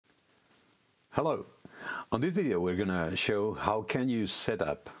Hello. On this video we're gonna show how can you set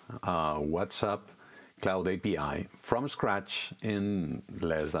up WhatsApp Cloud API from scratch in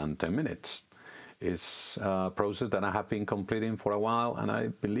less than 10 minutes. It's a process that I have been completing for a while, and I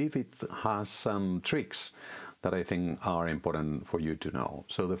believe it has some tricks that I think are important for you to know.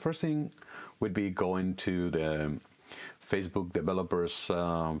 So the first thing would be going to the Facebook developers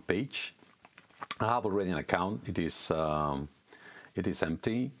page. I have already an account. It is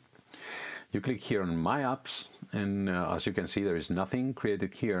empty. You click here on My Apps, and as you can see, there is nothing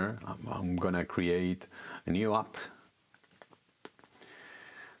created here. I'm gonna create a new app.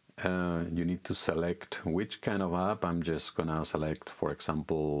 You need to select which kind of app. I'm just gonna select, for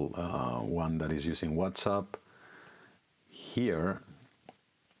example, one that is using WhatsApp. Here,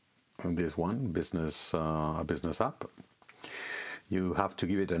 this one, a business app. You have to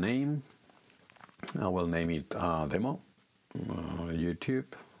give it a name. I will name it Demo, YouTube,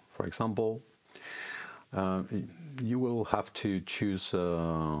 for example. You will have to choose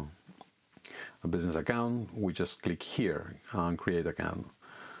a business account. We just click here and create account.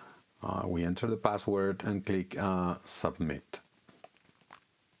 We enter the password and click submit.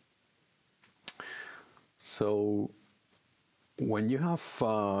 So when you have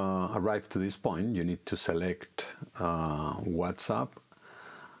arrived to this point, you need to select WhatsApp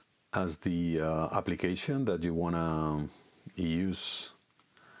as the application that you want to use.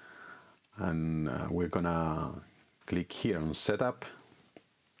 And we're gonna click here on Setup.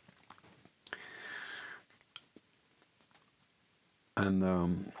 And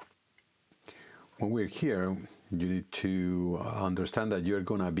when we're here, you need to understand that you're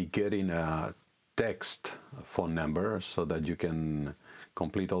gonna be getting a text phone number so that you can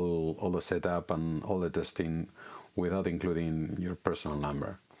complete all the setup and all the testing without including your personal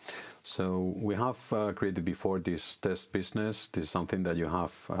number. So we have created before this test business. This is something that you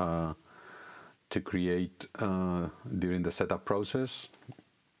have to create during the setup process.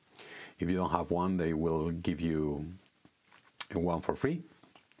 If you don't have one, they will give you one for free.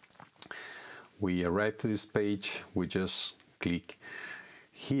 We arrive to this page. We just click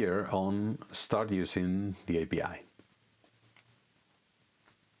here on Start using the API.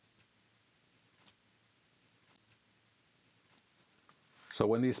 So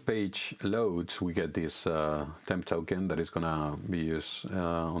when this page loads, we get this temp token that is going to be used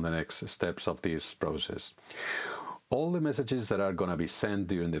on the next steps of this process. All the messages that are going to be sent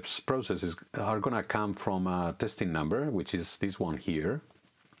during this process are going to come from a testing number, which is this one here,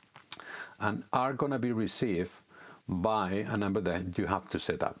 and are going to be received by a number that you have to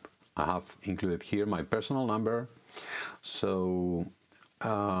set up. I have included here my personal number, so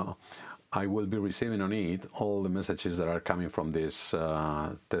I will be receiving on it all the messages that are coming from this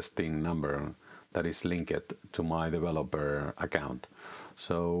testing number that is linked to my developer account.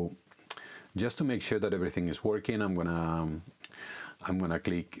 So just to make sure that everything is working, I'm gonna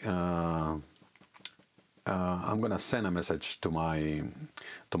click. I'm gonna send a message to my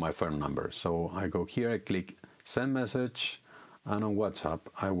phone number. So I go here, I click Send Message, and on WhatsApp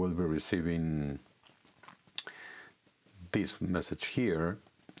I will be receiving this message here,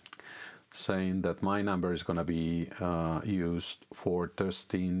 saying that my number is going to be used for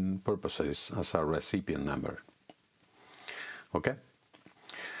testing purposes as a recipient number. Okay,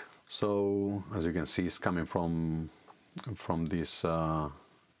 so as you can see, it's coming from this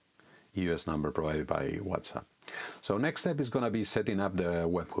US number provided by WhatsApp. So next step is going to be setting up the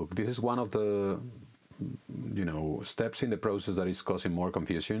webhook. This is one of the steps in the process that is causing more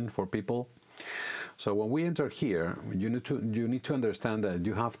confusion for people. So when we enter here, you need to understand that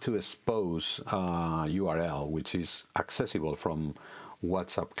you have to expose a URL which is accessible from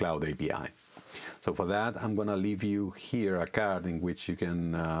WhatsApp Cloud API. So for that, I'm going to leave you here a card in which you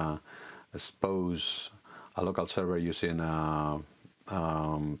can expose a local server using a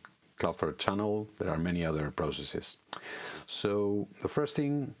Cloudflare channel. There are many other processes. So the first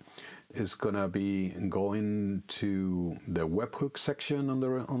thing is going to be going to the webhook section on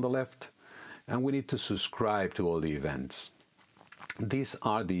the left. And we need to subscribe to all the events. These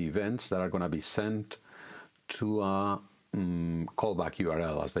are the events that are going to be sent to a callback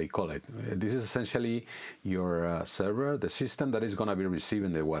URL, as they call it. This is essentially your server, the system that is going to be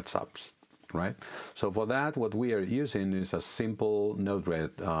receiving the WhatsApps, right? So for that, what we are using is a simple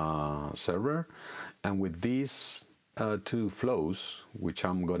Node-RED server. And with these two flows, which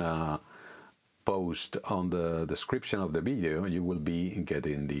I'm going to post on the description of the video, you will be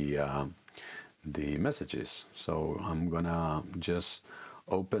getting the messages. So I'm gonna just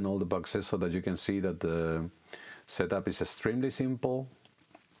open all the boxes so that you can see that the setup is extremely simple.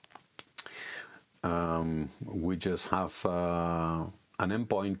 We just have an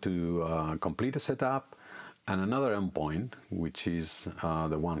endpoint to complete the setup, and another endpoint, which is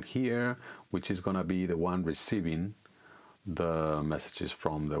the one here, which is going to be the one receiving the messages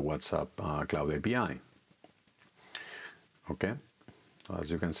from the WhatsApp Cloud API. Okay,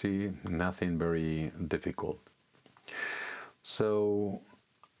 as you can see, nothing very difficult. So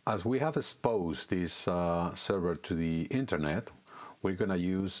as we have exposed this server to the internet, we're going to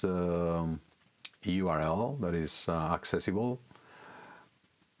use the URL that is accessible.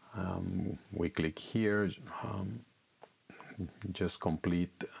 We click here, just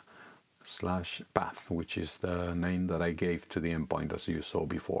complete /path, which is the name that I gave to the endpoint as you saw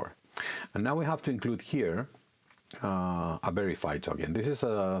before. And now we have to include here a verified token. This is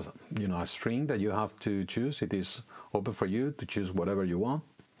a string that you have to choose. It is open for you to choose whatever you want.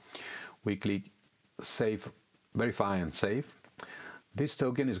 We click save, verify and save. This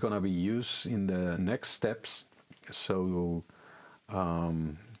token is going to be used in the next steps. So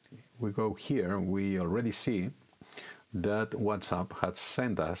we go here, we already see that WhatsApp has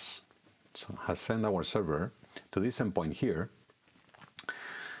sent our server to this endpoint here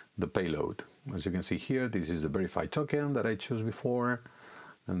the payload. As you can see here, this is the verified token that I chose before,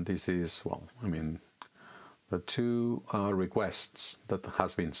 and this is, well, I mean, the two requests that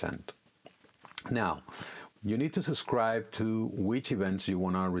has been sent. Now, you need to subscribe to which events you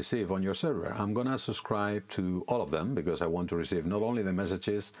want to receive on your server. I'm going to subscribe to all of them because I want to receive not only the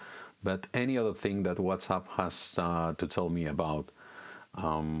messages, but any other thing that WhatsApp has to tell me about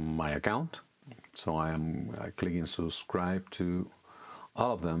my account. So I am clicking subscribe to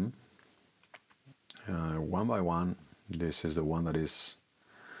all of them one by one. This is the one that is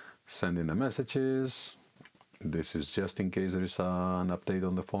sending the messages. This is just in case there is an update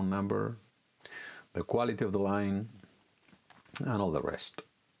on the phone number, the quality of the line, and all the rest.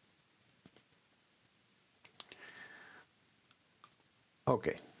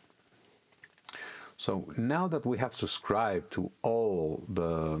 Okay. So now that we have subscribed to all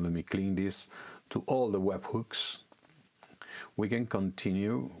the, let me clean this, to all the webhooks, we can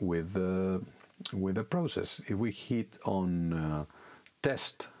continue with the process. If we hit on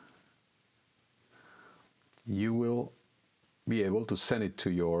test, you will be able to send it to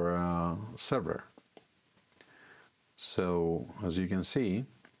your server. So as you can see,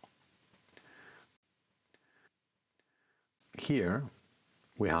 here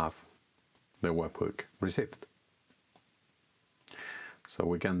we have the webhook received. So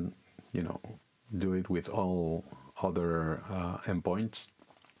we can, do it with all other endpoints.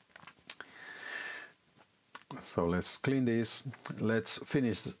 So let's clean this. Let's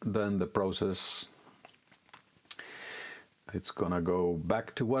finish then the process. It's gonna go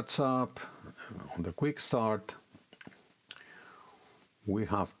back to WhatsApp on the quick start. We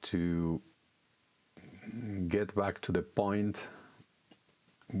have to get back to the point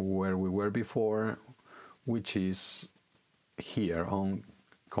where we were before, which is here on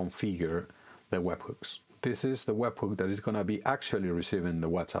configure the webhooks. This is the webhook that is going to be actually receiving the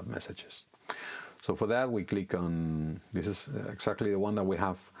WhatsApp messages. So for that we click on, this is exactly the one that we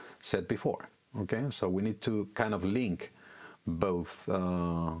have set before. Okay, so we need to kind of link both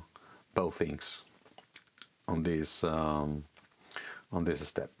things on this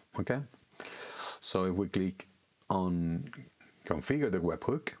step. Okay, so if we click on configure the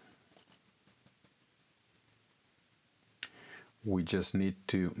webhook, we just need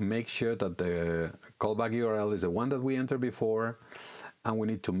to make sure that the callback URL is the one that we entered before, and we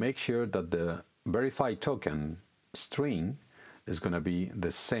need to make sure that the verified token string is going to be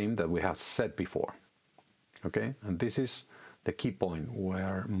the same that we have set before. Okay, and this is the key point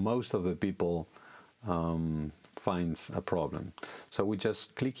where most of the people finds a problem. So we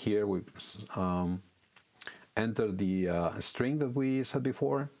just click here, we enter the string that we set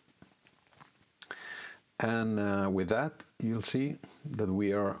before, and with that you'll see that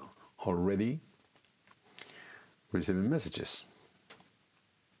we are already receiving messages.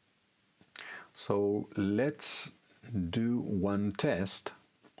 So let's do one test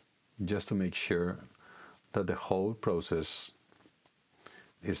just to make sure that the whole process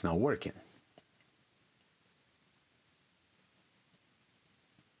is now working.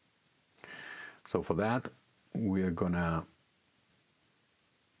 So for that, we are gonna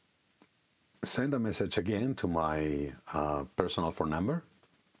send a message again to my personal phone number.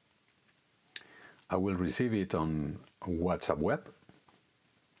 I will receive it on WhatsApp web.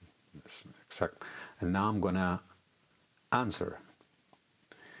 Exact. And now I'm gonna answer.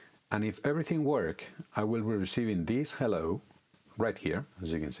 And if everything works, I will be receiving this hello right here,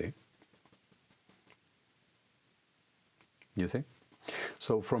 as you can see. You see?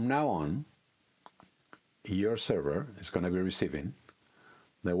 So from now on, your server is going to be receiving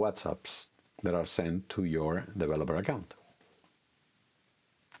the WhatsApps that are sent to your developer account.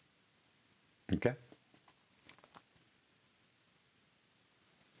 Okay?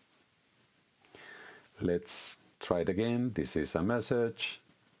 Let's try it again. This is a message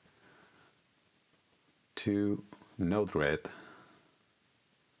to Node-RED,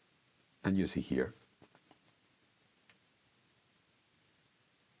 and you see here.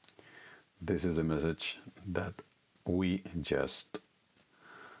 This is the message that we just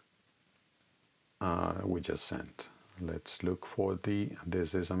sent. Let's look for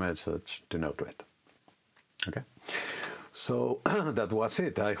this is a message to Node-RED. Okay, so that was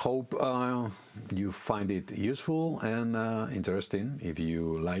it. I hope you find it useful and interesting. If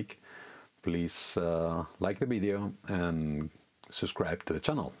you like, please like the video and subscribe to the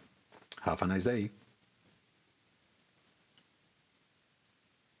channel. Have a nice day.